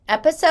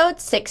Episode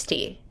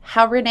 60,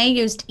 How Renee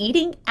Used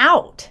Eating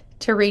Out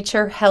to Reach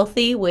Her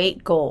Healthy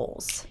Weight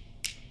Goals.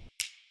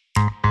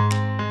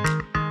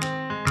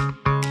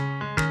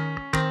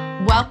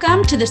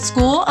 Welcome to the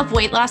School of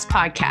Weight Loss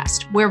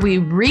podcast, where we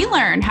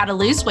relearn how to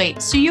lose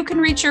weight so you can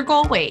reach your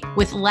goal weight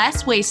with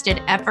less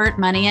wasted effort,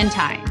 money, and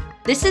time.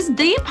 This is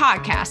the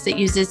podcast that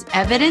uses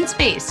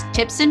evidence-based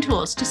tips and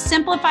tools to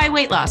simplify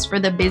weight loss for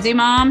the busy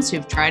moms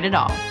who've tried it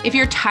all. If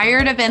you're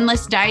tired of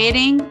endless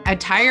dieting, a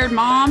tired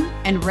mom,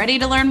 and ready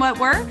to learn what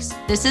works,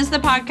 this is the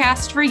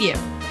podcast for you.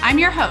 I'm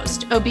your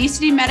host,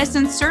 obesity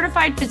medicine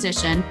certified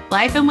physician,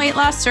 life and weight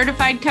loss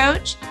certified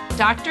coach,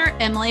 Dr.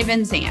 Emily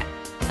Van Zandt.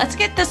 Let's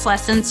get this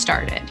lesson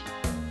started.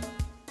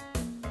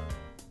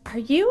 Are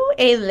you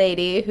a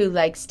lady who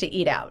likes to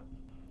eat out?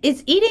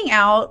 Is eating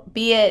out,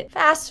 be it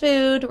fast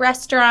food,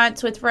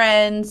 restaurants with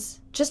friends,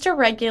 just a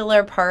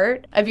regular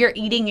part of your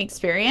eating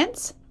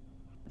experience?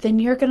 Then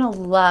you're going to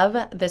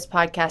love this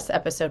podcast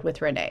episode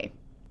with Renee.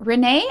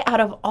 Renee, out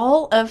of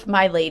all of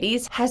my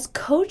ladies, has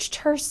coached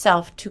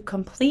herself to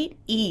complete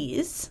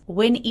ease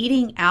when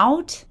eating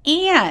out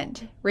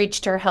and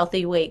reached her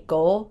healthy weight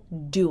goal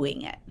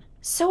doing it.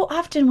 So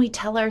often we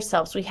tell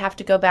ourselves we have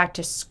to go back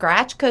to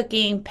scratch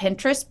cooking,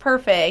 Pinterest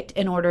perfect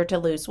in order to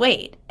lose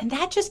weight. And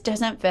that just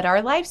doesn't fit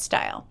our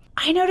lifestyle.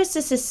 I notice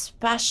this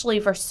especially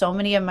for so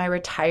many of my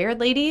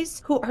retired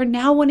ladies who are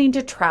now wanting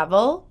to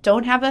travel,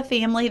 don't have a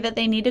family that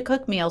they need to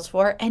cook meals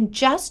for, and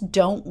just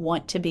don't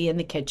want to be in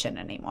the kitchen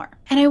anymore.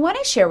 And I want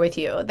to share with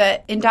you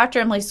that in Dr.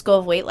 Emily's School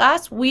of Weight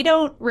Loss, we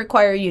don't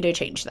require you to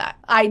change that.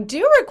 I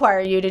do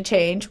require you to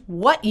change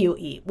what you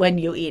eat when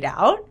you eat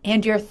out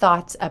and your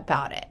thoughts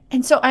about it.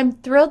 And so I'm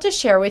thrilled to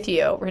share with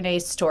you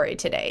Renee's story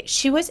today.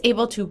 She was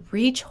able to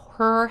reach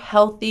her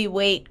healthy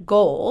weight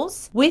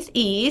goals with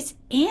ease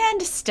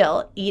and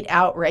still eat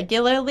out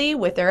regularly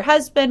with her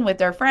husband, with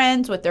her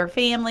friends, with her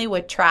family,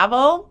 with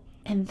travel.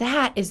 And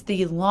that is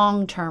the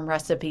long-term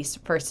recipe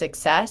for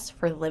success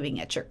for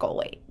living at your goal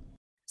weight.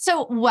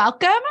 So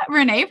welcome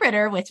Renee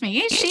Ritter with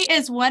me. She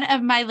is one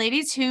of my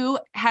ladies who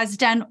has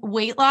done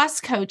weight loss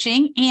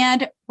coaching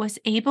and was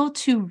able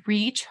to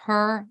reach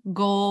her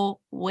goal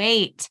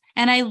weight.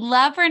 And I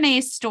love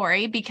Renee's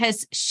story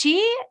because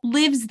she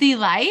lives the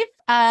life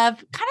of kind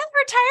of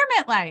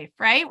retirement life,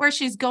 right? Where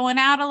she's going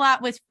out a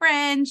lot with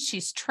friends.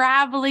 She's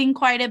traveling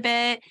quite a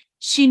bit.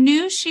 She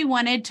knew she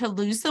wanted to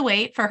lose the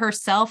weight for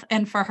herself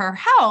and for her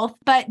health,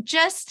 but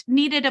just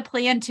needed a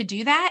plan to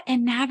do that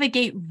and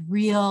navigate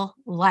real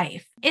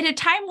life at a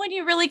time when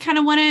you really kind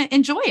of want to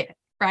enjoy it,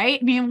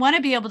 right? You want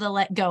to be able to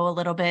let go a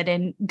little bit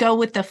and go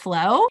with the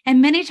flow.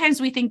 And many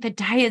times we think the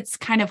diets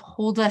kind of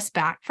hold us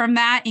back from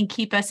that and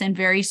keep us in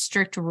very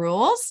strict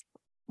rules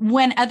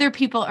when other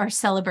people are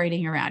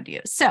celebrating around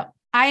you. So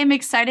I am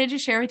excited to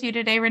share with you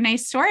today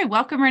Renee's story.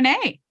 Welcome,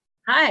 Renee.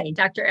 Hi,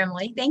 Dr.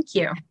 Emily. Thank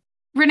you.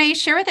 Renee,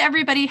 share with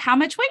everybody how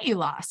much weight you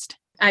lost.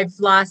 I've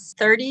lost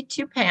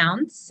 32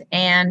 pounds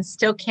and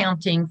still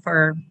counting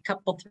for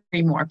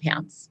three more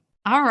pounds.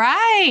 All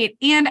right.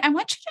 And I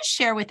want you to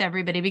share with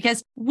everybody,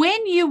 because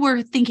when you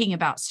were thinking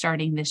about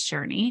starting this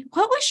journey,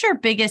 what was your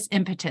biggest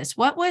impetus?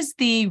 What was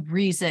the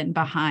reason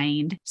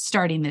behind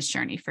starting this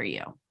journey for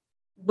you?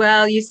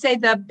 Well, you say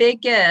the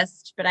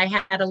biggest, but I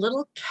had a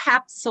little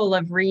capsule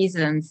of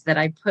reasons that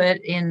I put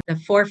in the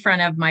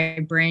forefront of my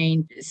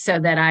brain so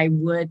that I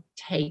would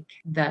take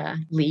the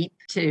leap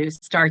to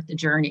start the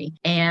journey.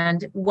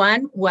 And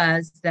one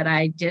was that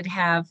I did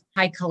have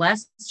high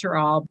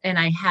cholesterol, and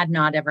I had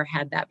not ever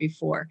had that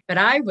before. But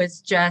I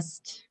was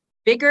just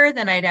bigger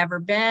than I'd ever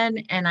been,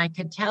 and I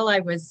could tell I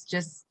was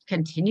just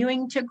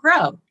continuing to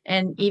grow.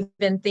 And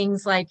even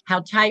things like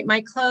how tight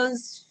my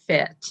clothes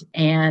fit.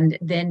 And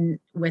then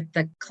with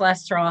the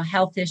cholesterol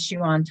health issue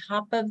on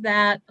top of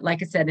that,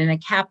 like I said, in a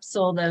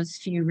capsule, those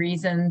few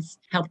reasons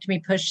helped me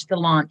push the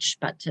launch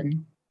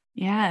button.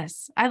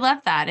 Yes, I love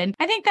that. And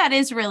I think that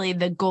is really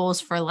the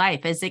goals for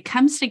life, as it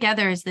comes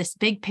together as this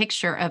big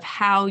picture of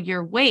how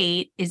your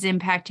weight is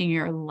impacting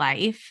your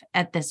life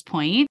at this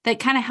point that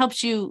kind of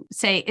helps you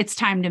say it's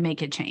time to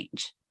make a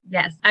change.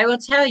 Yes, I will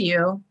tell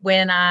you,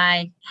 when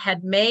I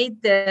had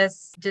made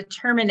this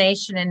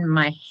determination in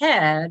my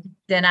head,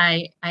 then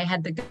I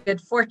had the good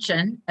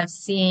fortune of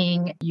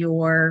seeing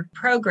your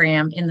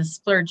program in the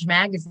Splurge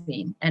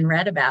magazine and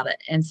read about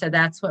it. And so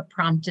that's what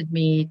prompted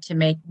me to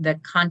make the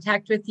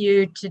contact with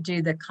you to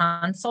do the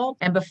consult.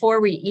 And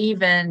before we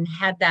even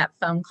had that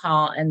phone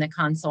call and the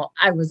consult,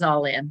 I was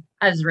all in.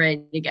 I was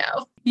ready to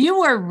go.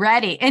 You were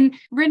ready. And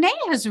Renee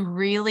has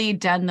really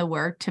done the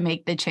work to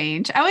make the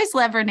change. I always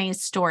love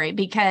Renee's story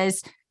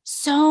because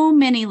so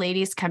many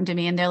ladies come to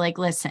me and they're like,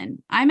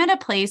 listen, I'm at a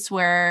place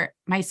where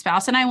my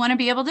spouse and I want to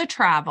be able to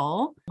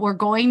travel. We're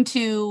going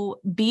to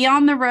be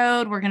on the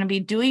road. We're going to be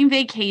doing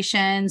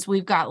vacations.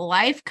 We've got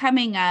life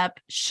coming up.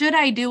 Should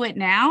I do it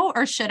now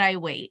or should I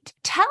wait?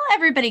 Tell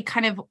everybody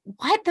kind of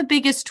what the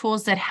biggest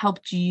tools that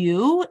helped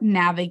you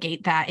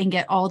navigate that and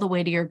get all the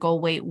way to your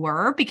goal weight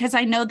were, because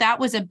I know that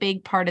was a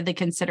big part of the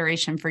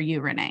consideration for you,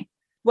 Renee.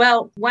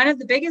 Well, one of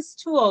the biggest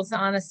tools,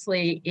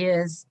 honestly,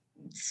 is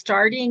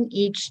starting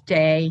each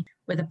day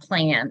with a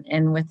plan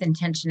and with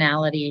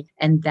intentionality.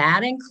 And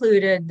that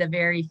included the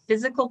very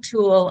physical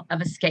tool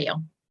of a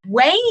scale.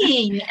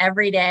 Weighing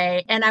every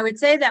day. And I would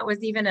say that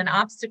was even an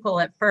obstacle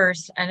at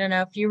first. I don't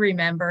know if you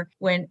remember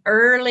when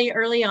early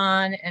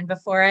on and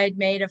before I'd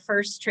made a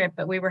first trip,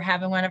 but we were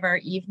having one of our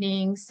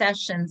evening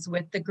sessions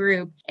with the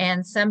group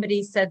and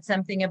somebody said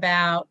something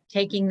about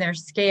taking their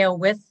scale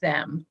with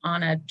them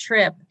on a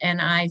trip. And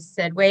I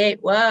said, wait,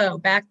 whoa,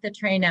 back the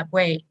train up.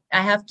 Wait,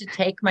 I have to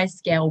take my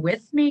scale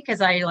with me because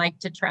I like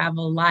to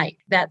travel light.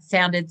 That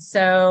sounded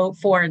so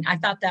foreign. I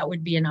thought that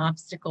would be an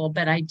obstacle,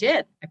 but I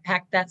did. I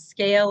packed that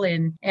scale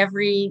in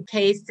every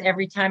case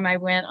every time I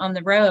went on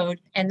the road.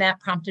 And that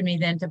prompted me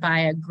then to buy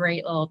a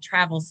great little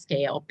travel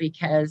scale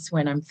because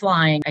when I'm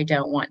flying, I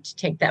don't want to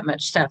take that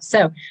much stuff.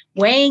 So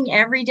weighing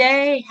every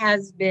day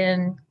has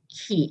been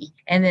key.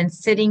 And then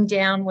sitting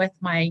down with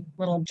my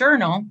little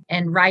journal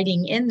and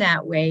writing in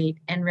that weight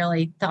and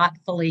really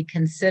thoughtfully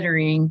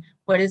considering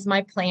what is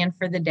my plan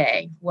for the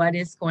day? What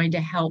is going to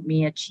help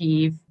me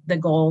achieve the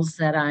goals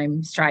that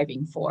I'm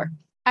striving for?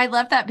 I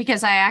love that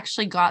because I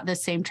actually got the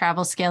same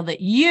travel scale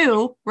that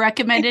you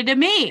recommended to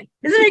me.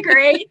 Isn't it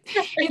great?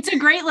 It's a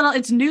great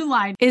it's New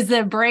Line is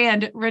the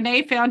brand.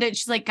 Renee found it.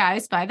 She's like,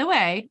 guys, by the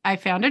way, I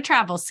found a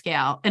travel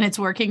scale and it's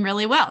working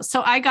really well.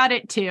 So I got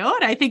it too.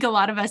 And I think a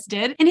lot of us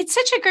did. And it's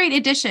such a great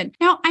addition.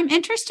 Now I'm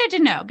interested to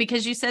know,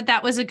 because you said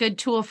that was a good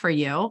tool for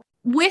you.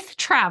 With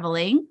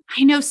traveling,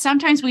 I know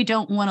sometimes we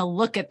don't want to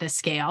look at the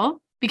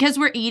scale because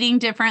we're eating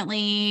differently.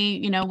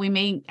 You know, we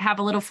may have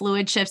a little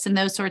fluid shifts and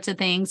those sorts of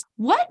things.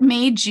 What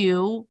made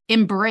you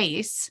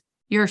embrace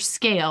your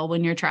scale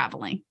when you're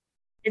traveling?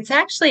 It's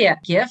actually a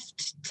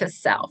gift to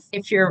self.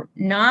 If you're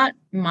not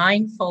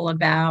mindful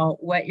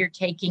about what you're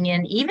taking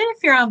in, even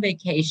if you're on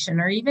vacation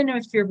or even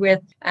if you're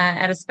with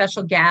at a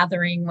special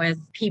gathering with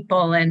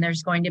people and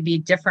there's going to be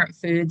different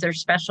foods or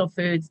special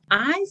foods,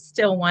 I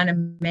still want to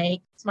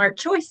make smart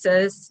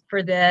choices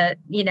for the,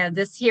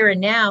 this here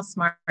and now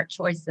smart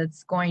choice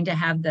that's going to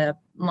have the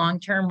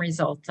long-term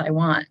results I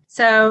want.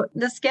 So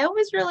the scale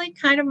was really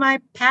kind of my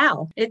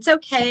pal. It's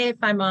okay if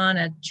I'm on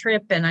a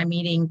trip and I'm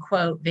eating,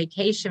 quote,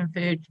 vacation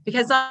food,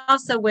 because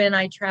also when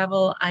I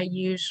travel, I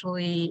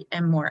usually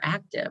am more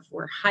active.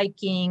 We're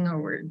hiking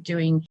or we're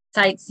doing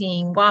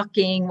sightseeing,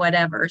 walking,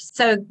 whatever.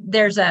 So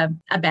there's a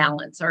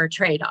balance or a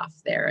trade-off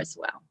there as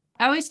well.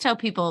 I always tell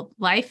people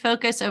life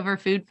focus over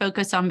food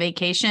focus on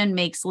vacation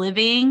makes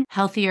living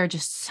healthier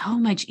just so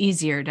much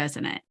easier,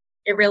 doesn't it?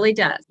 It really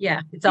does.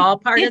 Yeah. It's all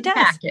part of the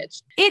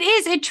package. It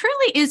is. It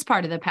truly is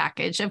part of the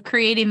package of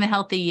creating the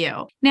healthy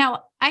you.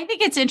 Now, I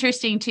think it's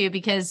interesting too,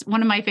 because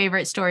one of my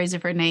favorite stories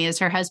of Renee is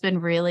her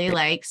husband really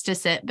likes to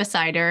sit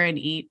beside her and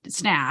eat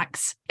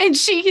snacks. And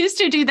she used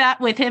to do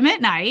that with him at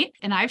night.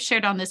 And I've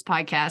shared on this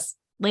podcast,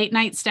 late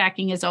night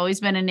stacking has always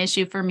been an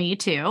issue for me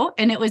too.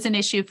 And it was an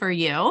issue for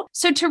you.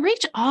 So to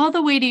reach all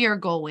the way to your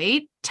goal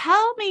weight,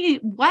 tell me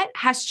what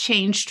has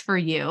changed for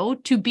you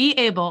to be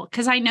able,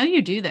 because I know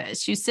you do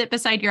this. You sit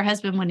beside your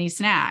husband when he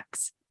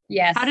snacks.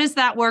 Yes. How does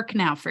that work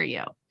now for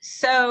you?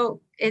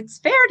 So it's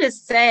fair to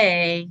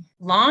say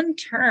long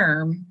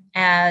term,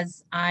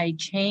 as I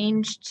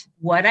changed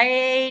what I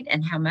ate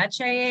and how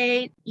much I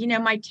ate,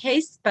 my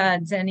taste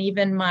buds and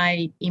even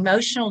my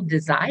emotional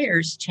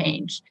desires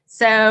changed.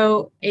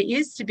 So it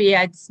used to be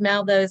I'd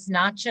smell those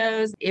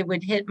nachos, it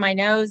would hit my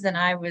nose and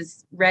I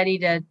was ready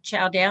to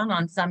chow down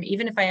on some,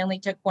 even if I only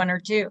took one or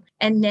two.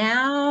 And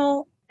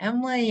now,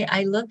 Emily,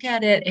 I look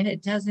at it and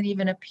it doesn't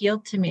even appeal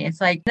to me. It's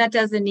like, that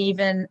doesn't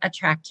even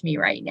attract me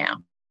right now.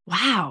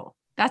 Wow.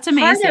 That's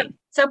amazing.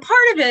 Part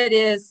of it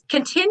is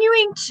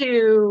continuing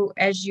to,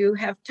 as you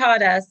have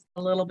taught us,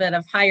 a little bit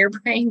of higher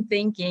brain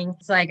thinking.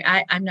 It's like,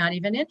 I'm not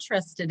even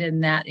interested in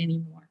that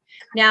anymore.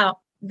 Now,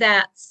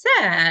 that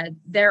said,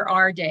 there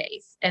are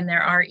days and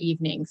there are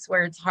evenings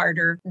where it's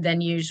harder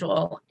than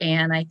usual.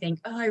 And I think,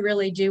 I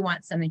really do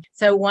want something.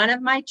 So one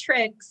of my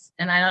tricks,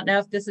 and I don't know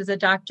if this is a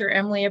Dr.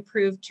 Emily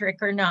approved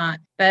trick or not,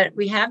 but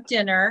we have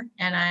dinner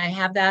and I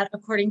have that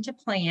according to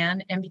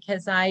plan. And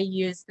because I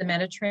use the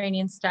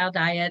Mediterranean style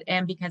diet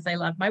and because I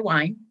love my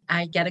wine,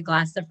 I get a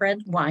glass of red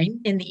wine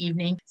in the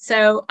evening.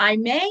 So I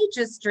may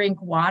just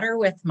drink water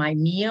with my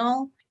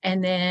meal.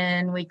 And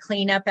then we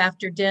clean up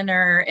after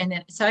dinner. And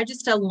then, so I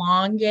just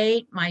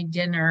elongate my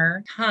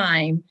dinner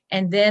time.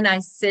 And then I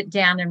sit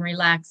down and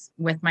relax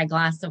with my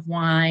glass of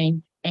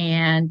wine.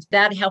 And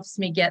that helps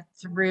me get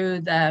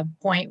through the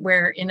point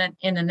where in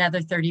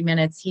another 30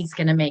 minutes, he's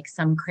going to make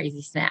some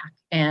crazy snack.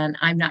 And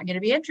I'm not going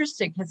to be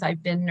interested because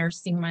I've been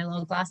nursing my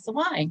little glass of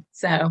wine.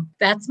 So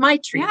that's my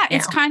treat. Yeah, now.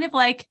 It's kind of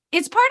like,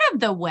 it's part of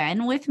the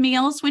when with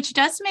meals, which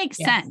does make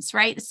sense,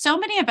 right? So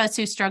many of us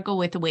who struggle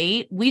with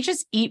weight, we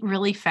just eat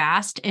really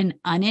fast and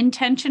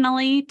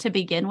unintentionally to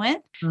begin with.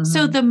 Mm-hmm.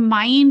 So the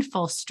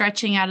mindful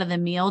stretching out of the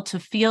meal to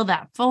feel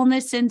that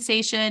fullness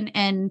sensation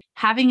and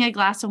having a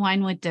glass of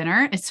wine with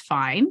dinner is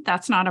fine.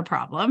 That's not a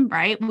problem,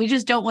 right? We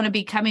just don't want to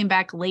be coming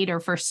back later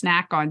for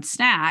snack on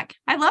snack.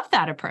 I love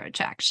that approach,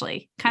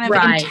 actually. Kind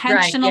of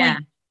intentionally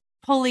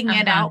pulling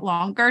it out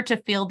longer to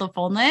feel the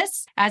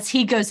fullness as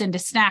he goes into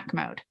snack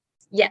mode.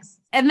 Yes.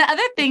 And the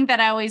other thing that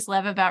I always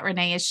love about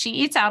Renee is she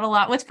eats out a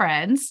lot with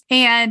friends.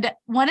 And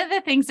one of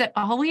the things that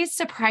always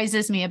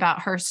surprises me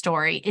about her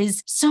story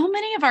is so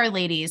many of our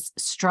ladies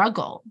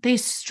struggle. They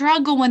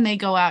struggle when they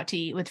go out to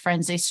eat with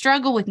friends. They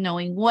struggle with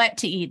knowing what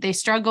to eat. They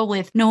struggle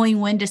with knowing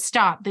when to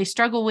stop. They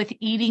struggle with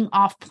eating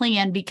off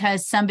plan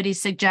because somebody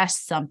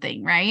suggests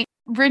something, right?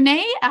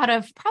 Renee, out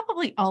of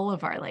probably all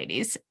of our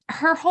ladies,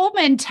 her whole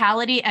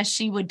mentality as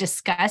she would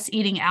discuss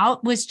eating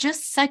out was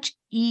just such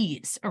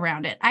ease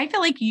around it. I feel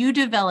like you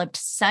developed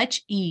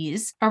such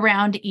ease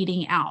around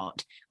eating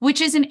out,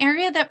 which is an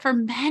area that for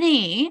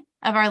many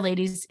of our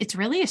ladies, it's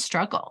really a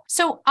struggle.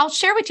 So I'll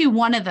share with you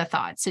one of the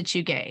thoughts that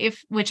you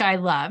gave, which I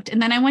loved.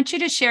 And then I want you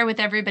to share with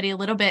everybody a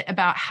little bit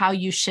about how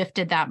you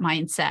shifted that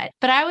mindset.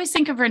 But I always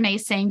think of Renee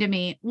saying to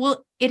me,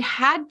 well, it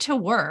had to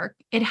work.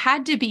 It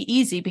had to be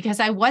easy because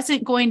I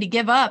wasn't going to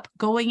give up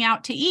going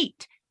out to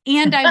eat.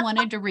 And I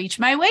wanted to reach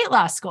my weight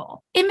loss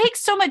goal. It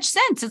makes so much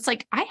sense. It's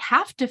like, I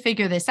have to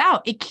figure this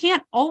out. It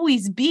can't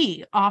always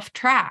be off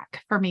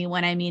track for me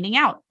when I'm eating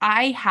out.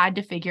 I had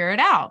to figure it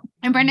out.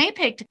 And Renee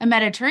picked a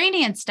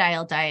Mediterranean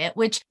style diet,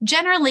 which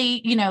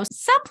generally,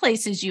 some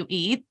places you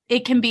eat,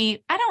 it can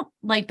be, I don't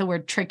like the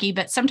word tricky,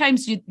 but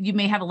sometimes you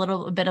may have a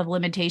little bit of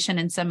limitation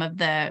in some of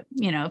the,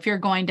 if you're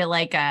going to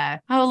like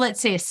let's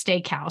say a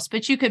steakhouse,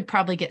 but you could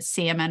probably get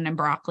salmon and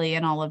broccoli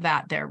and all of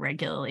that there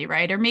regularly,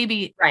 right? Or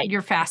maybe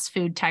your fast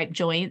food type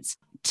joints.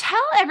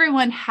 Tell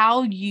everyone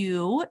how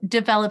you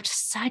developed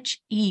such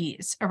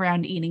ease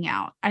around eating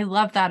out. I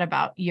love that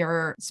about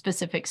your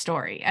specific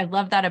story. I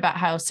love that about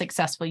how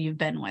successful you've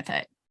been with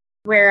it.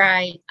 Where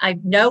I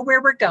know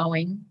where we're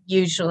going,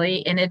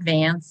 usually in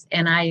advance.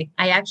 And I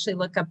actually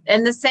look up,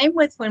 and the same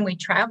with when we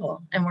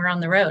travel and we're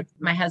on the road.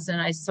 My husband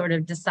and I sort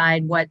of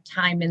decide what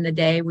time in the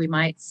day we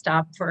might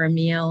stop for a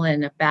meal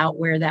and about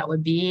where that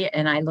would be.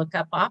 And I look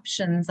up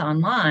options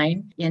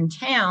online in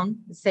town,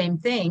 the same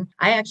thing.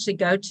 I actually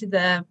go to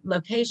the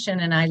location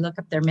and I look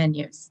up their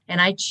menus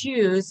and I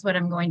choose what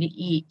I'm going to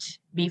eat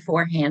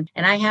beforehand.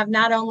 And I have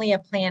not only a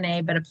plan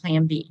A, but a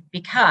plan B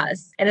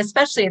because, and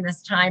especially in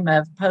this time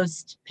of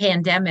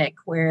post-pandemic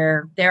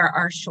where there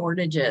are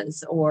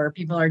shortages or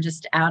people are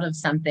just out of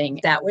something,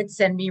 that would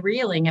send me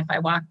reeling if I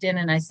walked in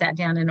and I sat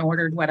down and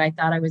ordered what I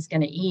thought I was going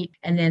to eat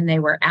and then they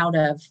were out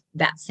of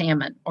that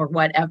salmon or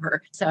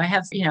whatever. So I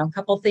have, a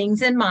couple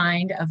things in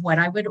mind of what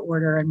I would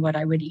order and what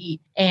I would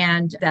eat.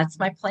 And that's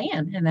my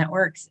plan and that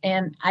works.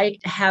 And I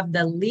have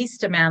the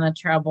least amount of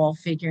trouble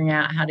figuring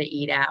out how to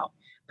eat out.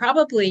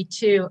 Probably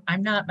too,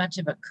 I'm not much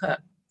of a cook.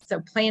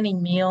 So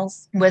planning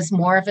meals was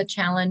more of a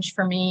challenge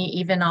for me,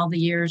 even all the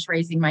years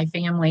raising my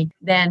family,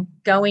 than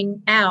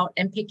going out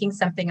and picking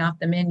something off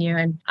the menu.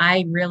 And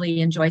I really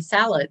enjoy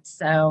salads.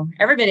 So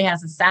everybody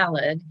has a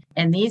salad.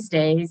 And these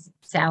days,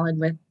 salad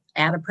with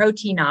add a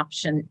protein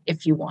option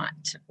if you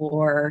want,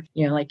 or,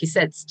 like you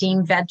said,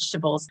 steamed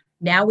vegetables.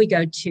 Now we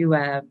go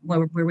to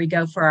where we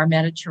go for our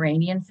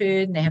Mediterranean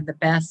food and they have the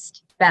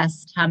best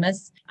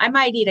hummus. I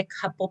might eat a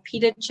couple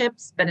pita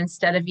chips, but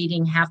instead of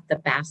eating half the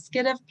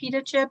basket of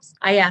pita chips,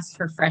 I ask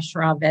for fresh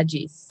raw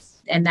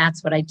veggies. And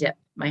that's what I dip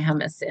my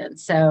hummus in.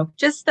 So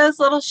just those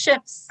little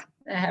shifts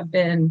have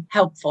been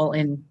helpful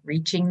in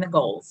reaching the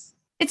goals.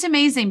 It's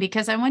amazing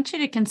because I want you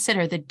to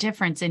consider the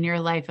difference in your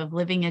life of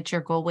living at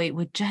your goal weight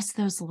with just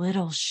those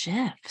little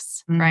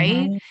shifts,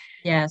 right?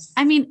 Yes.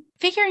 I mean,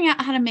 figuring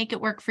out how to make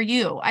it work for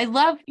you. I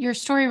love your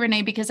story,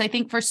 Renee, because I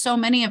think for so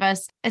many of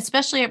us,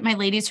 especially my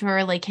ladies who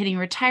are like hitting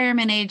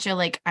retirement age, are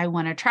like, I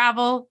want to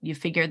travel. You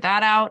figured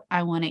that out.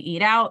 I want to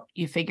eat out.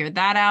 You figured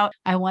that out.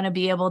 I want to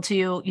be able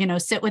to,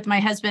 sit with my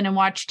husband and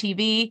watch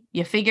TV.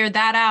 You figured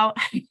that out.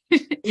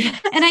 Yes.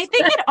 And I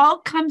think it all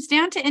comes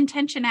down to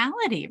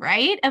intentionality,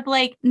 right? Of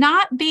like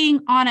not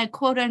being on a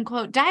quote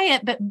unquote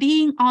diet, but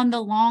being on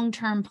the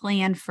long-term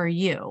plan for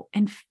you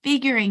and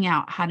figuring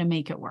out how to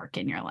make it work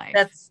in your life.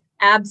 That's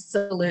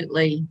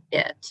absolutely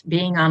it.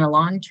 Being on a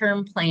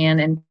long-term plan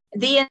and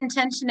the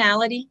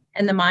intentionality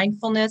and the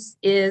mindfulness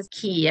is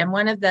key. And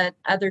one of the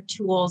other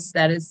tools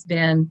that has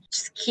been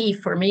just key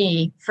for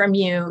me from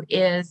you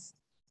is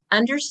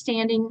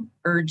understanding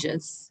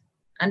urges.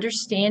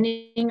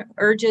 Understanding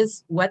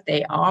urges, what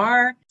they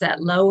are,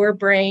 that lower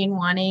brain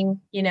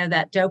wanting,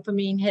 that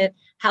dopamine hit,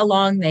 how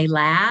long they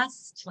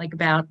last, like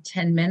about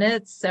 10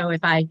 minutes. So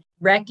if I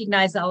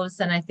recognize all of a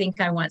sudden, I think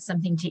I want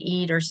something to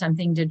eat or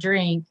something to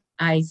drink,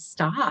 I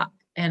stop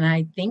and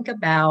I think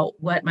about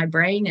what my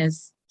brain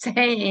is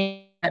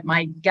saying, what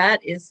my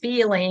gut is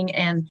feeling.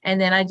 And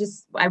then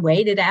I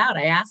wait it out.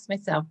 I ask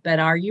myself, but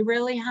are you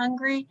really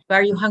hungry?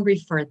 Are you hungry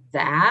for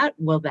that?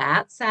 Will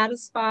that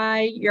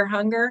satisfy your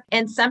hunger?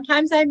 And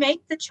sometimes I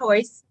make the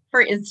choice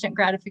for instant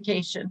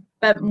gratification,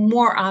 but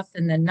more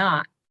often than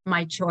not,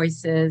 my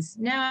choice is,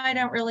 no, I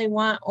don't really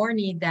want or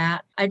need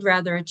that. I'd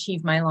rather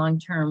achieve my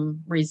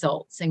long-term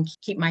results and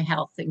keep my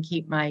health and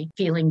keep my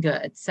feeling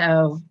good.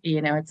 So,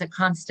 it's a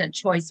constant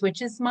choice,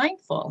 which is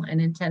mindful and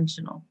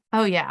intentional.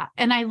 Oh, yeah.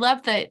 And I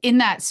love that in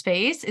that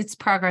space, it's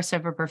progress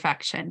over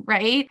perfection,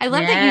 right? I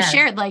love that you Yes.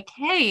 shared, like,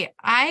 hey,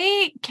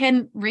 I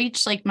can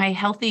reach like my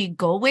healthy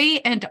goal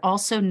weight and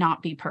also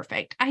not be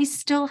perfect. I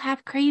still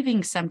have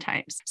cravings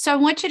sometimes. So I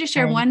want you to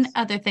share Right. one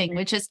other thing,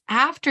 which is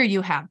after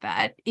you have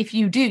that, if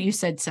you do, you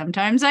said,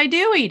 sometimes I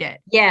do eat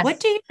it. What Yes.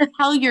 do you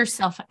tell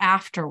yourself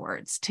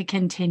afterwards to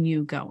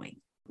continue going?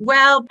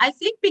 Well, I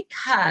think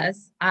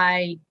because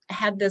I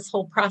had this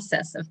whole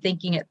process of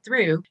thinking it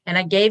through and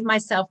I gave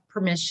myself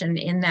permission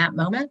in that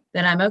moment,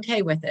 then I'm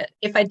okay with it.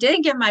 If I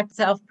didn't give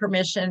myself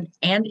permission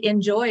and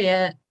enjoy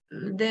it,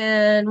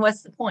 then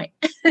what's the point?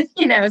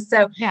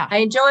 So Yeah. I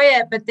enjoy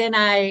it, but then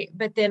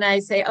I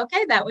say,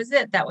 okay, that was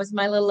it. That was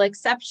my little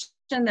exception.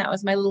 That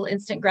was my little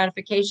instant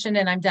gratification.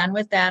 And I'm done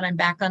with that. I'm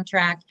back on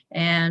track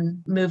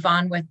and move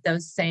on with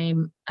those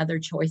same other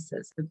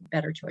choices, the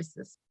better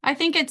choices. I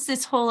think it's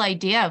this whole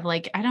idea of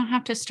like, I don't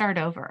have to start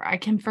over. I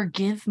can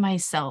forgive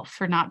myself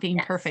for not being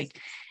Yes. perfect.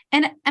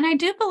 And I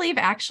do believe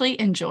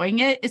actually enjoying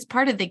it is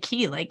part of the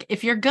key. Like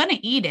if you're going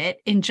to eat it,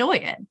 enjoy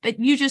it, but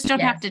you just don't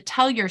have Yes. to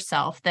tell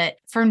yourself that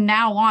from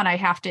now on, I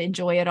have to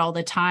enjoy it all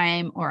the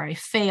time or I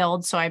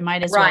failed. So I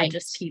might as well Right.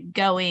 just keep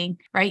going,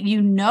 right?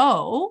 You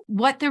know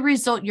what the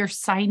result you're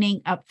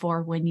signing up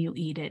for when you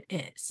eat it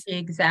is.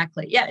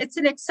 Exactly. Yeah, it's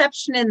an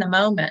exception in the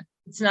moment.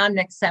 It's not an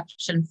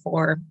exception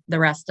for the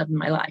rest of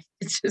my life.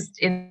 It's just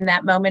in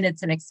that moment,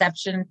 it's an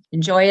exception.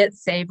 Enjoy it,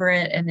 savor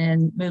it, and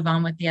then move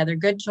on with the other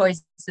good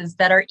choices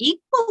that are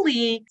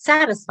equally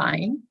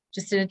satisfying,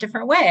 just in a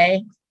different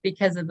way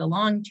because of the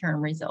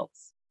long-term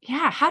results.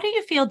 Yeah. How do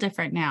you feel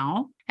different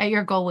now at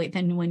your goal weight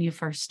than when you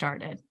first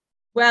started?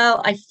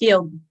 Well, I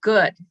feel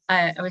good.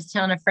 I was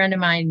telling a friend of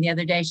mine the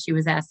other day, she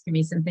was asking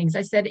me some things.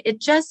 I said, it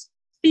just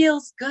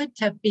feels good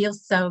to feel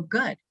so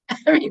good.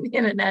 I mean,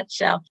 in a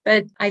nutshell,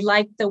 but I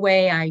like the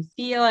way I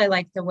feel. I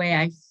like the way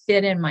I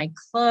fit in my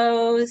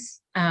clothes.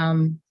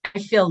 I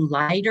feel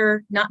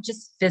lighter, not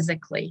just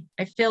physically.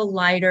 I feel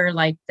lighter,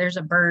 like there's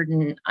a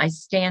burden. I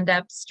stand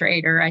up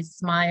straighter. I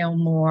smile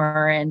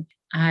more and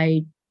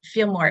I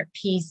feel more at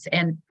peace.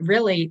 And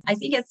really, I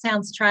think it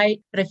sounds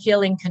trite, but I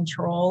feel in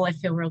control. I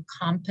feel real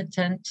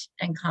competent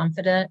and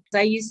confident.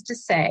 I used to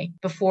say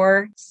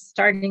before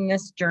starting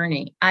this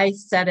journey, I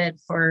said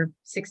it for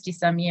 60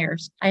 some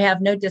years, I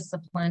have no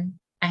discipline.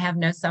 I have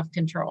no self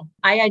control.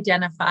 I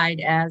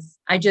identified as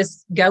I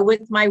just go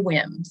with my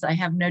whims. I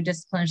have no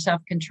discipline or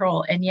self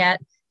control. And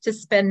yet, to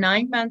spend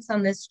 9 months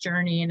on this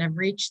journey and have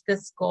reached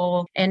this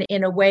goal and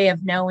in a way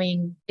of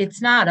knowing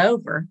it's not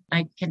over.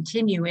 I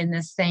continue in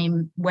the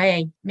same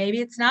way. Maybe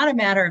it's not a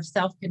matter of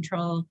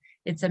self-control.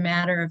 It's a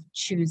matter of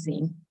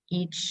choosing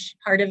each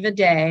part of a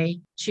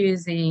day,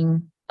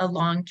 choosing a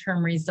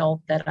long-term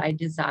result that I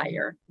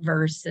desire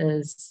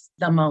versus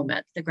the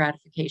moment, the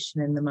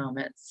gratification in the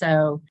moment.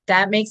 So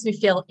that makes me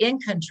feel in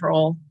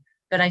control,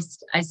 but I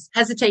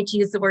hesitate to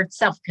use the word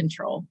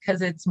self-control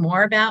because it's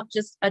more about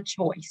just a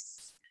choice.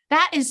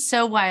 That is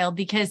so wild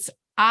because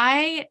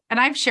I've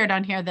shared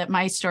on here that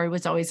my story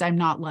was always, I'm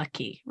not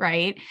lucky,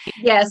 right?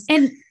 Yes.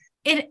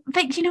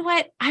 But you know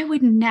what? I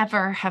would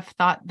never have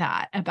thought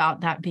that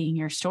about that being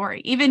your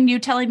story. Even you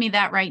telling me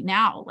that right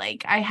now,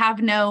 like I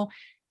have no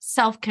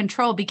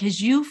self-control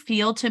because you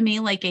feel to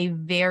me like a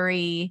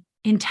very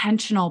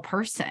intentional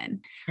person.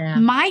 Yeah.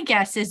 My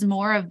guess is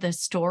more of the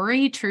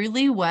story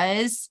truly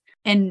was,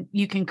 and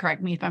you can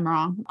correct me if I'm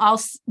wrong.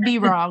 I'll be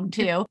wrong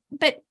too,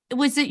 but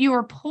was that you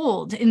were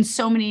pulled in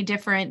so many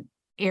different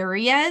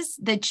areas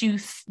that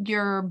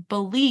your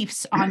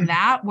beliefs on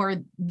that were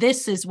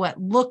this is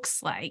what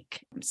looks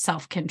like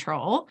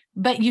self-control,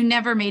 but you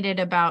never made it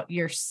about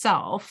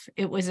yourself.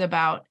 It was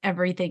about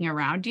everything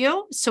around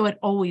you. So it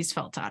always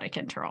felt out of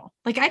control.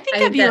 Like I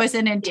think of you as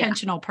an Yeah,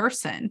 intentional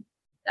person.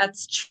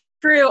 that's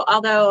true.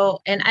 Although,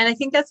 and I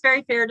think that's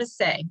very fair to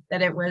say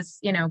that it was,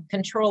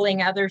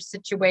 controlling other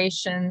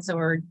situations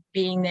or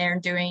being there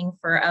doing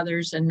for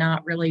others and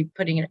not really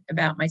putting it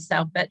about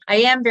myself. But I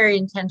am very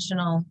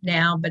intentional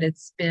now, but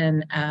it's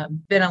been a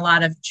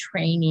lot of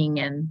training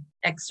and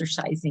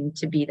exercising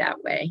to be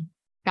that way.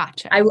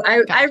 Gotcha.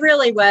 I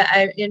really,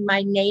 in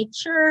my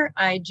nature,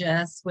 I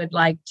just would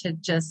like to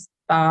just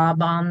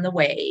bob on the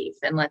wave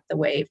and let the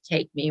wave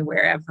take me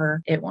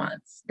wherever it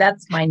wants.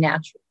 That's my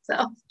natural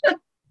self.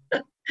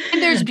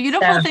 And there's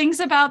beautiful So, things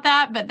about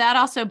that, but that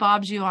also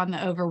bobs you on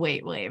the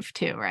overweight wave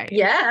too, right?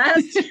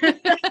 yes.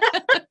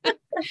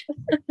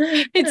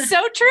 It's so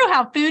true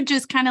how food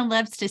just kind of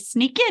loves to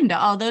sneak into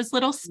all those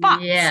little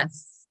spots.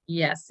 Yes.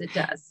 Yes, it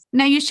does.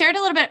 Now, you shared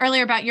a little bit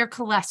earlier about your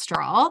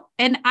cholesterol,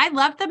 and I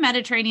love the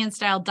Mediterranean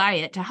style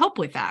diet to help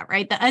with that,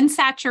 right? The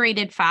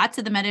unsaturated fats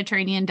of the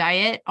Mediterranean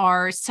diet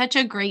are such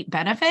a great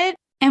benefit,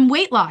 and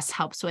weight loss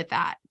helps with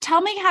that.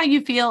 Tell me how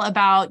you feel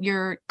about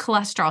your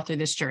cholesterol through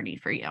this journey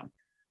for you.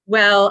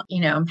 Well,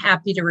 I'm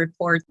happy to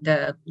report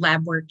the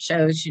lab work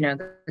shows,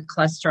 the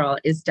cholesterol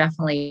is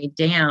definitely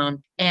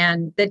down.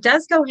 And that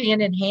does go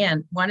hand in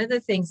hand. One of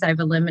the things I've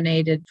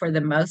eliminated for the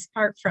most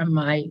part from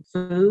my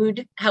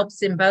food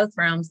helps in both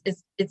realms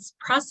is it's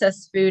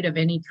processed food of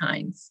any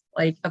kinds,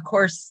 like, of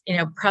course,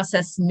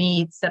 processed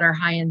meats that are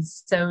high in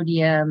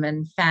sodium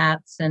and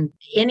fats and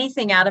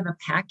anything out of a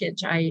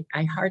package. I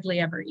hardly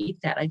ever eat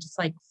that. I just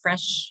like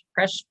fresh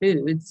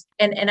foods.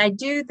 And I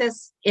do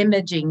this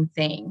imaging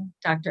thing,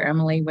 Dr.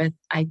 Emily, with,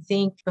 I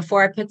think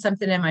before I put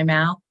something in my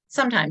mouth,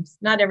 sometimes,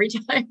 not every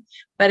time,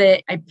 but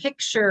I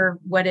picture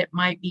what it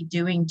might be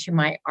doing to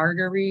my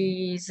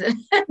arteries and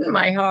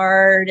my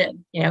heart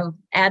and,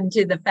 adding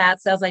to the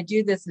fat cells. I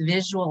do this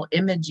visual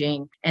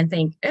imaging and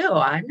think, oh,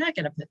 I'm not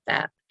going to put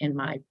that in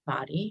my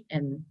body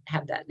and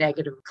have that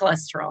negative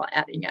cholesterol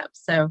adding up.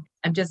 So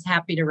I'm just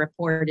happy to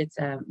report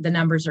the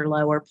numbers are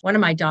lower. One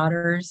of my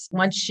daughters,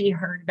 once she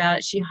heard about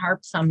it, she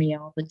harps on me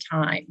all the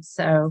time.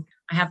 So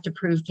I have to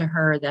prove to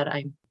her that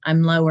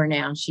I'm lower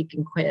now. She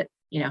can quit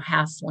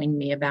hassling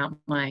me about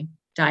my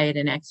diet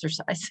and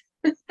exercise.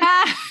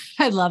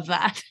 I love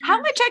that. How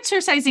much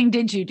exercising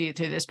did you do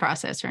through this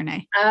process,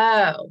 Renee?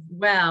 Oh,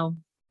 well,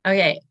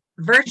 okay.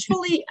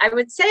 I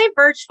would say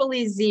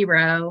virtually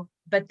zero,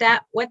 but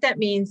what that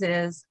means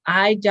is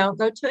I don't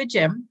go to a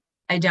gym.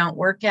 I don't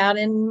work out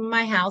in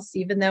my house,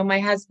 even though my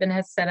husband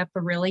has set up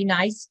a really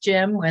nice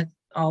gym with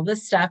all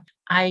this stuff.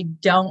 I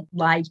don't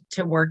like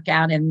to work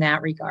out in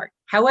that regard.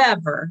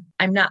 However,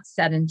 I'm not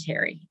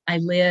sedentary. I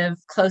live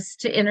close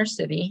to inner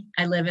city.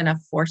 I live in a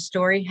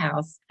 4-story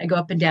house. I go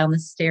up and down the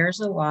stairs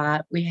a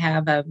lot. We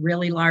have a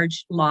really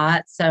large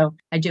lot, so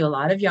I do a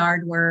lot of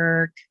yard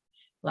work,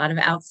 a lot of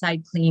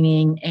outside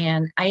cleaning,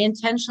 and I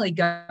intentionally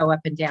go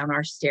up and down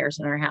our stairs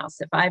in our house.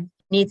 If I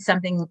need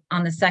something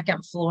on the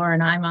second floor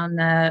and I'm on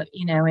the,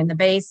 in the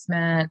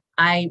basement,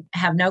 I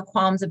have no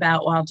qualms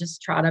about, well, I'll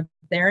just trot up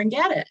there and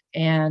get it.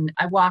 And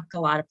I walk a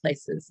lot of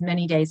places.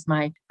 Many days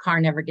my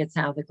car never gets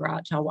out of the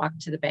garage. I'll walk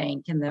to the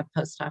bank and the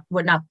post office,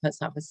 well, not the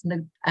post office,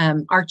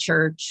 our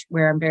church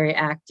where I'm very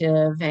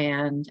active,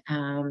 and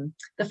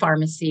the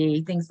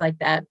pharmacy, things like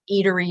that,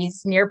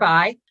 eateries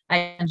nearby.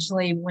 I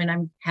actually, when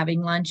I'm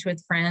having lunch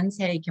with friends,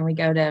 hey, can we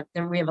go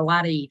we have a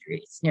lot of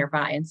eateries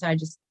nearby. And so I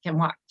just can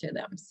walk to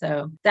them.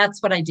 So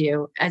that's what I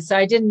do. And so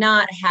I did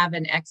not have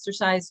an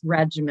exercise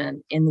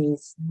regimen in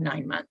these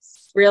 9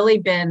 months. It's really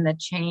been the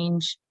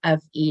change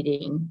of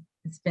eating.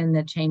 It's been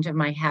the change of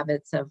my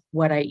habits of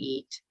what I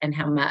eat and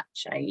how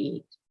much I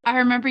eat. I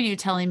remember you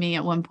telling me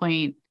at one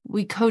point,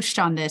 we coached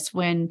on this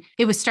when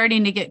it was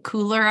starting to get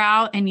cooler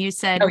out, and you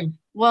said,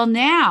 well,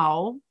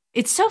 now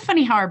it's so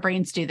funny how our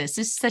brains do this.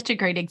 This is such a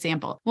great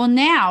example. Well,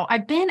 now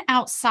I've been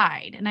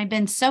outside and I've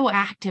been so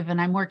active and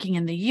I'm working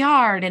in the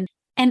yard,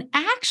 and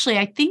actually,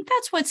 I think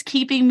that's what's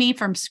keeping me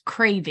from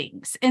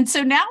cravings. And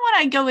so now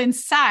when I go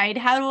inside,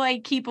 how do I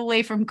keep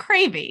away from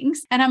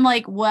cravings? And I'm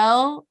like,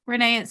 well,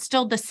 Renee, it's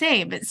still the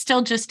same. It's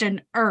still just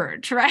an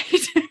urge,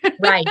 right?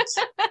 Right.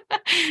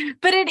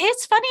 But it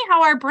is funny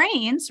how our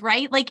brains,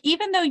 right? Like,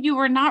 even though you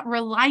were not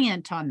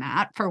reliant on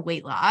that for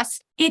weight loss,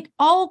 it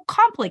all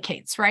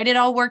complicates, right? It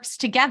all works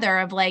together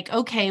of like,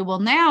 okay, well,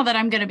 now that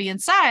I'm going to be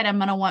inside, I'm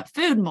going to want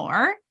food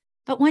more.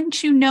 But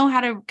once you know how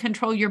to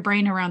control your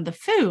brain around the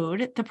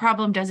food, the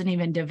problem doesn't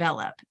even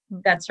develop.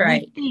 That's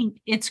right.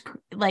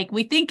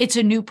 We think it's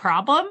a new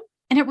problem,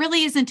 and it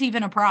really isn't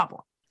even a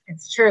problem.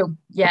 It's true.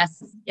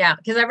 Yes. Yeah.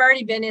 Because I've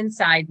already been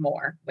inside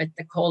more with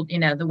the cold,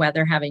 the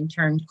weather having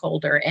turned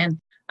colder, and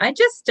I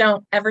just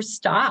don't ever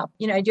stop.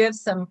 I do have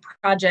some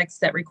projects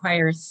that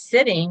require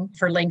sitting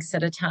for lengths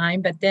at a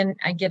time, but then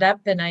I get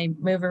up and I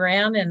move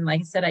around, and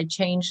like I said, I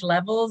change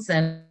levels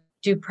and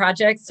do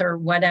projects or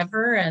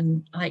whatever.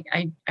 And like,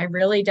 I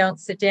really don't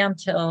sit down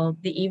till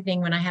the evening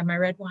when I have my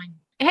red wine.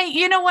 Hey,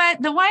 you know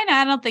what? The wine,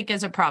 I don't think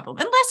is a problem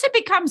unless it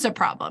becomes a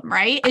problem,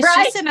 right? It's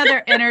right. just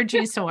another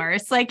energy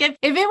source. Like if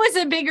it was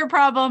a bigger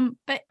problem,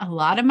 but a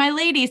lot of my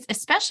ladies,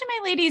 especially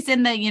my ladies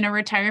in the,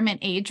 retirement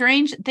age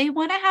range, they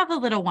want to have a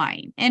little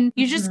wine, and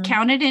you just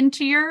count it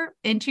into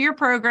your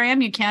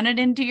program. You count it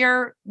into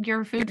your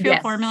food fuel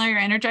formula, your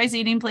energized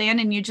eating plan,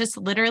 and you just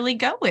literally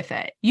go with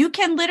it. You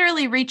can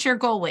literally reach your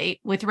goal weight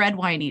with red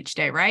wine each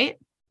day, right?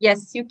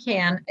 Yes, you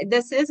can.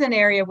 This is an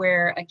area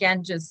where,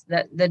 again, just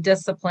the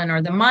discipline or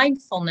the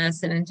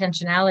mindfulness and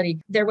intentionality.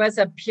 There was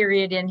a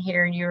period in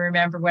here, and you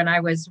remember when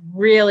I was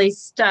really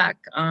stuck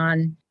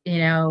on,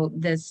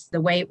 the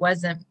weight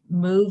wasn't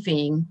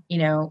moving,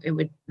 it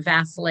would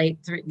vacillate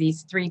through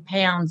these 3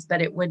 pounds,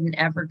 but it wouldn't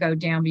ever go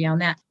down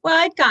beyond that.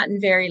 Well, I'd gotten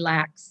very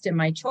laxed in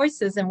my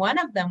choices. And one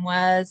of them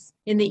was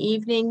in the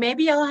evening,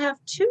 maybe I'll have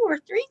 2 or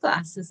 3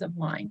 glasses of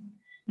wine.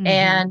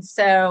 And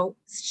so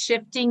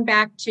shifting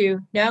back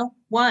to no,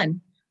 one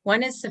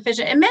is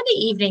sufficient. And many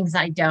evenings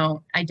I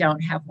don't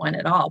have one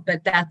at all,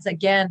 but that's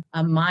again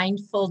a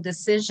mindful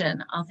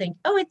decision. I'll think,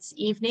 oh, it's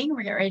evening,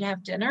 we're getting ready to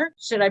have dinner.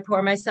 Should I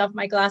pour myself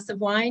my glass of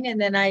wine?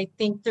 And then I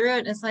think through it,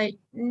 and it's like,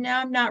 no,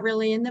 I'm not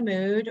really in the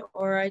mood,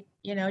 or I,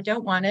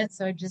 don't want it.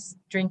 So I just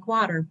drink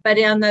water. But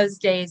on those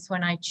days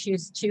when I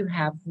choose to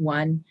have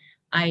one,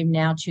 I'm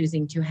now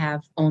choosing to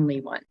have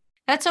only one.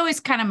 That's always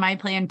kind of my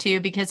plan too,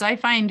 because I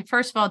find,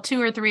 first of all,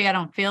 2 or 3, I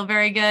don't feel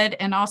very good.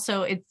 And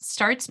also it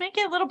starts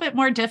making it a little bit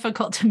more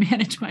difficult to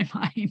manage my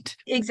mind.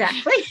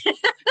 Exactly.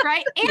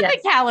 Right. And the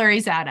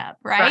calories add up.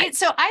 Right.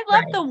 So I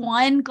love the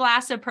one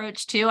glass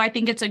approach too. I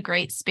think it's a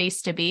great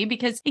space to be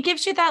because it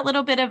gives you that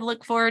little bit of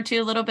look forward to,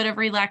 a little bit of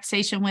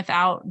relaxation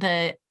without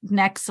the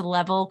next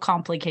level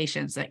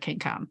complications that can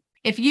come.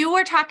 If you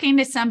were talking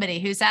to somebody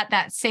who's at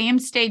that same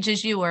stage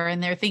as you were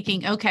and they're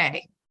thinking,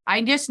 okay,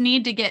 I just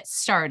need to get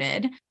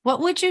started,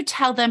 what would you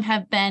tell them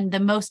have been the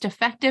most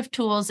effective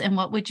tools, and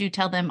what would you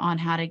tell them on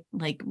how to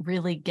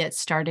really get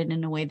started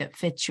in a way that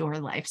fits your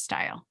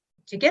lifestyle?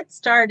 To get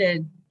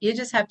started, you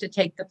just have to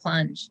take the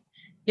plunge.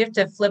 You have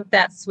to flip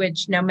that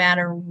switch no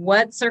matter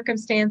what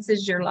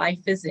circumstances your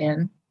life is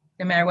in,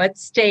 no matter what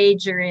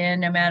stage you're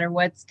in, no matter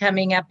what's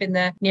coming up in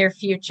the near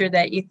future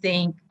that you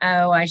think,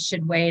 oh, I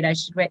should wait. I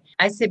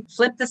said,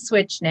 flip the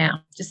switch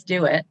now. Just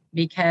do it,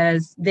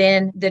 because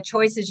then the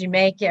choices you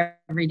make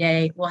every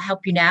day will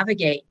help you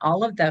navigate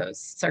all of those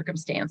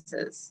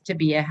circumstances to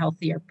be a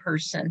healthier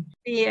person.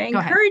 The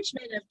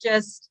encouragement of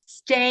just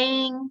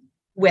staying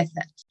with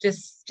it,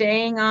 just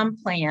staying on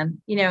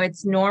plan.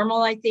 It's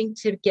normal, I think,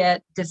 to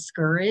get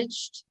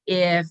discouraged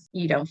if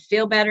you don't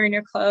feel better in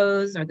your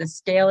clothes, or the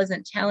scale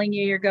isn't telling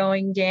you you're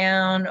going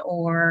down,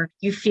 or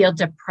you feel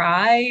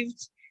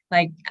deprived.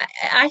 Like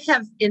I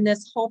have in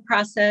this whole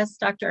process,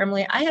 Dr.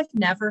 Emily, I have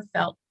never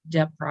felt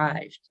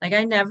deprived. Like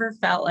I never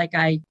felt like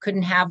I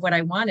couldn't have what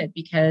I wanted,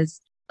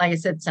 because like I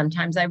said,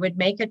 sometimes I would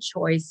make a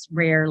choice,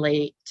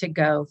 rarely, to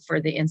go for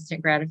the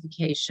instant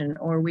gratification.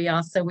 Or we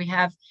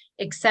have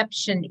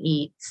exception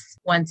eats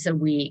once a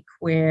week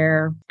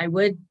where I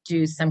would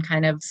do some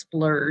kind of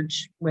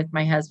splurge with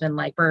my husband,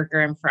 like burger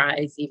and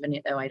fries,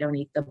 even though I don't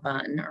eat the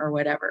bun or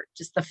whatever,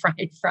 just the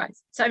fried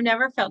fries. So I've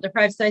never felt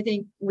deprived. So I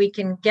think we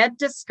can get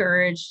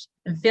discouraged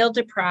and feel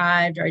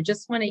deprived, or I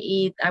just want to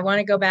eat, I want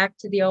to go back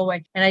to the old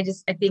way. And I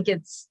think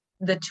it's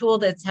the tool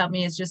that's helped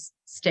me is just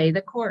stay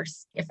the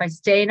course. If I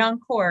stayed on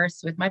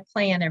course with my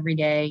plan every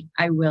day,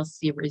 I will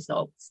see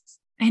results.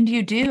 And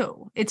you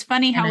do. It's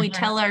funny how we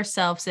tell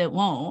ourselves it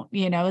won't.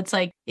 It's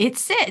like it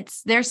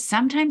sits.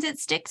 Sometimes it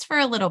sticks for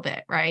a little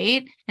bit,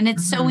 right? And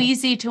it's so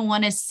easy to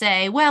want to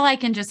say, well, I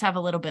can just have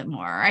a little bit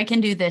more. I can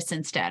do this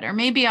instead, or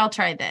maybe I'll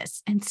try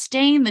this. And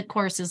staying the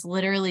course is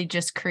literally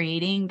just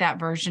creating that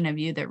version of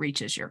you that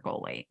reaches your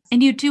goal weight.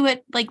 And you do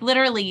it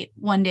literally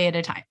one day at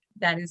a time.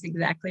 That is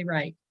exactly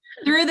right.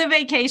 Through the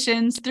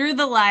vacations, through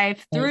the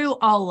life, through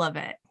all of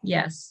it.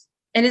 Yes.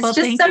 And it's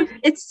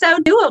it's so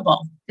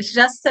doable. It's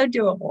just so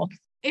doable.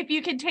 If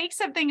you can take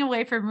something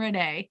away from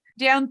Renee,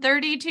 down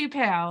 32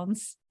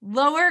 pounds,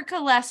 lower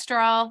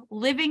cholesterol,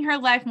 living her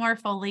life more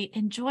fully,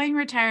 enjoying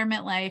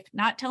retirement life,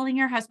 not telling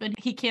her husband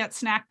he can't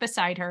snack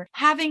beside her,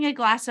 having a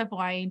glass of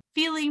wine,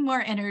 feeling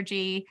more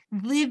energy,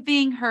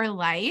 living her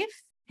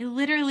life, it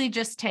literally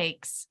just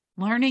takes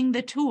learning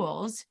the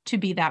tools to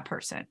be that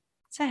person.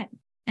 That's it.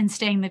 And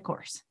staying the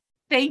course.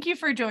 Thank you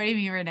for joining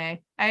me,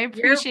 Renee. I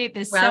appreciate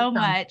this so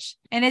much.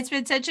 And it's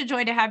been such a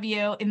joy to have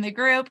you in the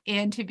group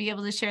and to be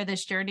able to share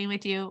this journey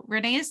with you.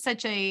 Renee is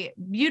such a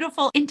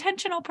beautiful,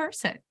 intentional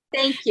person.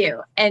 Thank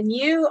you. And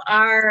you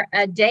are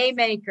a day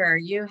maker.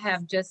 You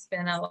have just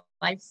been a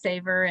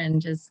lifesaver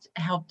and just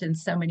helped in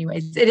so many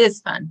ways. It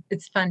is fun.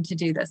 It's fun to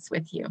do this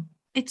with you.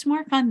 It's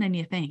more fun than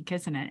you think,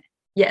 isn't it?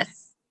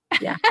 Yes.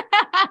 Yeah.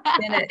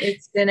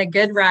 It's been a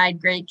good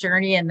ride, great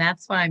journey. And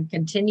that's why I'm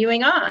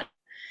continuing on.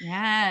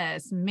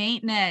 Yes,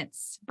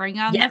 maintenance. Bring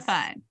on the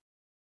fun.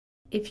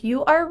 If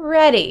you are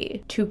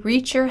ready to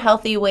reach your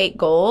healthy weight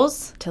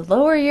goals, to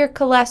lower your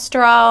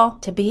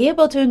cholesterol, to be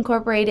able to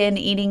incorporate in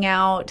eating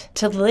out,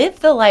 to live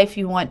the life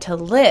you want to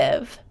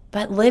live,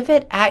 but live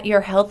it at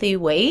your healthy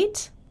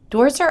weight,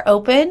 doors are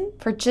open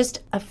for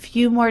just a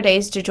few more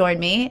days to join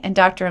me in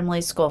Dr.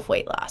 Emily's School of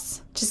Weight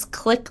Loss. Just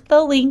click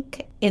the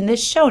link in the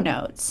show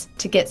notes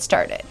to get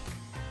started.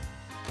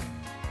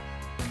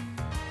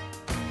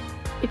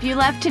 If you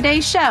loved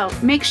today's show,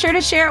 make sure to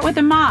share it with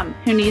a mom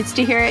who needs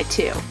to hear it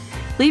too.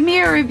 Leave me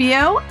a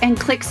review and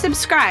click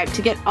subscribe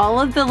to get all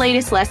of the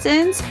latest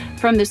lessons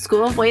from the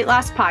School of Weight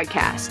Loss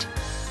podcast.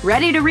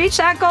 Ready to reach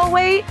that goal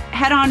weight?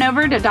 Head on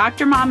over to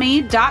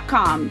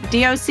drmommy.com,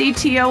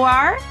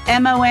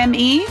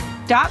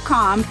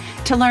 DoctorMome.com,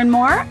 to learn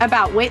more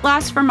about Weight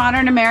Loss for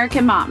Modern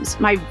American Moms,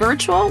 my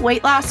virtual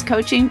weight loss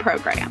coaching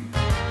program.